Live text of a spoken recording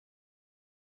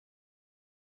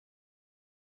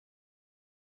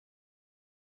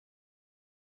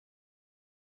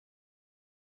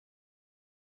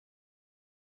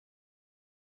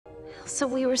Elsa,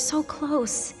 we were so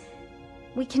close.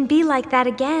 We can be like that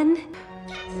again.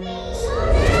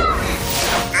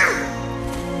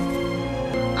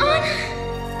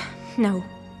 No,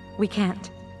 we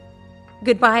can't.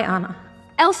 Goodbye, Anna.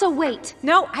 Elsa, wait.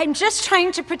 No, I'm just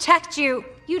trying to protect you.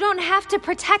 You don't have to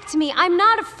protect me. I'm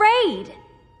not afraid.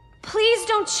 Please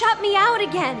don't shut me out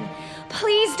again.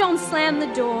 Please don't slam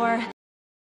the door.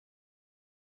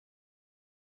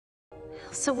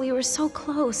 Elsa, we were so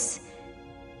close.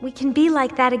 We can be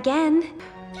like that again.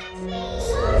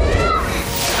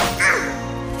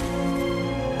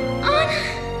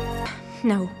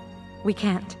 No, we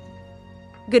can't.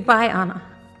 Goodbye, Anna.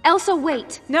 Elsa,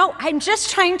 wait. No, I'm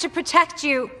just trying to protect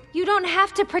you. You don't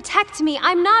have to protect me.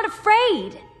 I'm not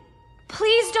afraid.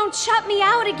 Please don't shut me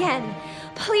out again.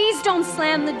 Please don't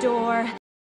slam the door.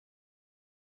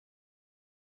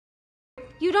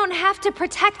 You don't have to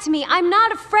protect me. I'm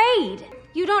not afraid.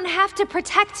 You don't have to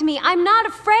protect me. I'm not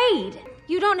afraid.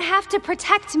 You don't have to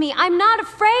protect me. I'm not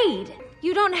afraid.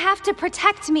 You don't have to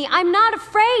protect me. I'm not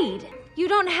afraid. You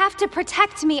don't have to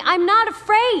protect me. I'm not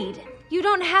afraid. You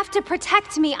don't have to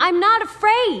protect me. I'm not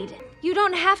afraid. You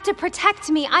don't have to protect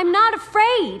me. I'm not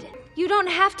afraid. You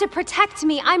don't have to protect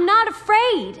me. I'm not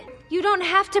afraid. You don't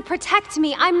have to protect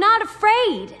me. I'm not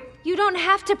afraid. You don't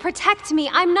have to protect me.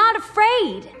 I'm not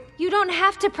afraid. You don't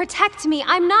have to protect me.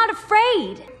 I'm not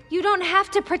afraid. You don't have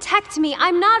to protect me.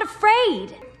 I'm not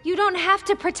afraid. You don't have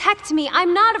to protect me.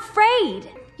 I'm not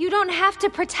afraid. You don't have to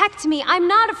protect me. I'm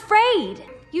not afraid.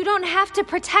 You don't have to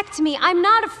protect me. I'm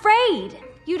not afraid.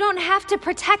 You don't have to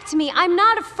protect me. I'm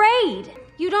not afraid.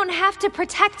 You don't have to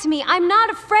protect me. I'm not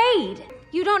afraid.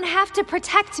 You don't have to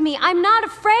protect me. I'm not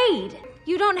afraid.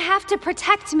 You don't have to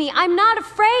protect me. I'm not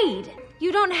afraid.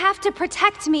 You don't have to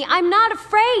protect me. I'm not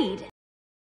afraid.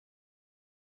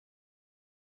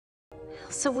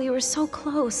 Elsa, we were so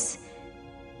close.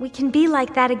 We can be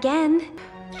like that again.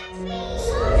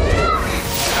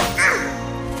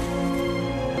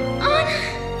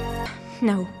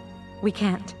 No, we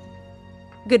can't.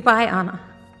 Goodbye, Anna.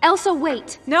 Elsa,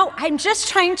 wait. No, I'm just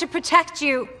trying to protect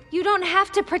you. You don't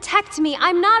have to protect me.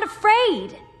 I'm not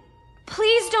afraid.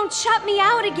 Please don't shut me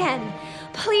out again.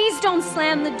 Please don't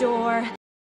slam the door.